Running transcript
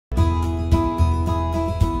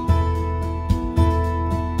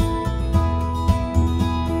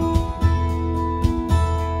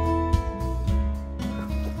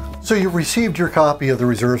So you've received your copy of the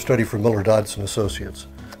reserve study from Miller Dodson Associates.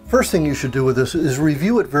 First thing you should do with this is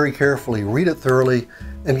review it very carefully, read it thoroughly,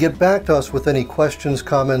 and get back to us with any questions,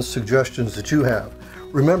 comments, suggestions that you have.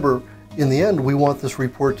 Remember, in the end, we want this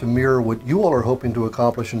report to mirror what you all are hoping to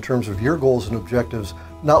accomplish in terms of your goals and objectives,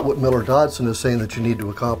 not what Miller Dodson is saying that you need to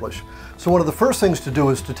accomplish. So one of the first things to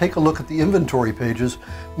do is to take a look at the inventory pages,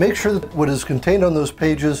 make sure that what is contained on those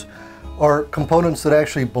pages are components that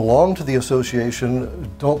actually belong to the association,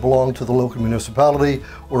 don't belong to the local municipality,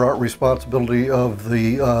 or aren't responsibility of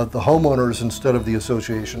the homeowners instead of the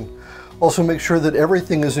association. Also make sure that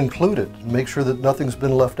everything is included, make sure that nothing's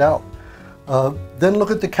been left out. Then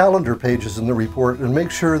look at the calendar pages in the report and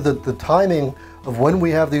make sure that the timing of when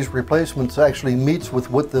we have these replacements actually meets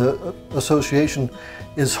with what the association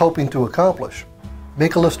is hoping to accomplish.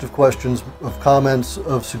 Make a list of questions, of comments,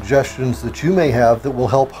 of suggestions that you may have that will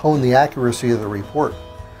help hone the accuracy of the report.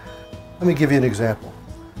 Let me give you an example.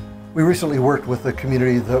 We recently worked with a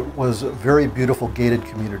community that was a very beautiful gated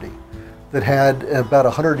community that had about a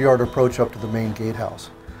 100-yard approach up to the main gatehouse.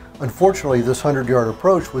 Unfortunately, this 100-yard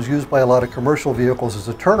approach was used by a lot of commercial vehicles as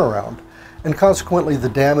a turnaround, and consequently the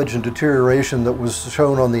damage and deterioration that was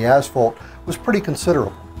shown on the asphalt was pretty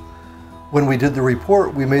considerable. When we did the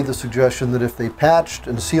report, we made the suggestion that if they patched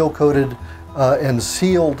and seal-coated and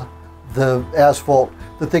sealed the asphalt,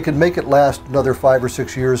 that they could make it last another 5 or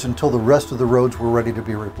 6 years until the rest of the roads were ready to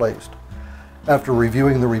be replaced. After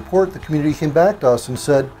reviewing the report, the community came back to us and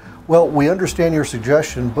said, well, we understand your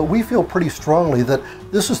suggestion, but we feel pretty strongly that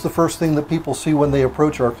this is the first thing that people see when they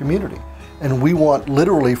approach our community. And we want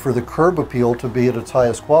literally for the curb appeal to be at its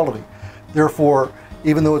highest quality. Therefore,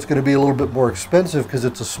 even though it's going to be a little bit more expensive because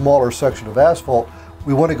it's a smaller section of asphalt,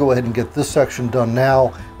 we want to go ahead and get this section done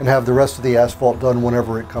now and have the rest of the asphalt done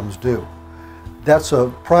whenever it comes due. That's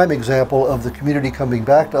a prime example of the community coming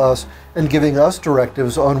back to us and giving us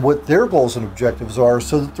directives on what their goals and objectives are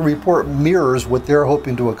so that the report mirrors what they're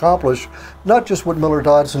hoping to accomplish, not just what Miller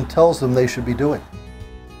Dodson tells them they should be doing.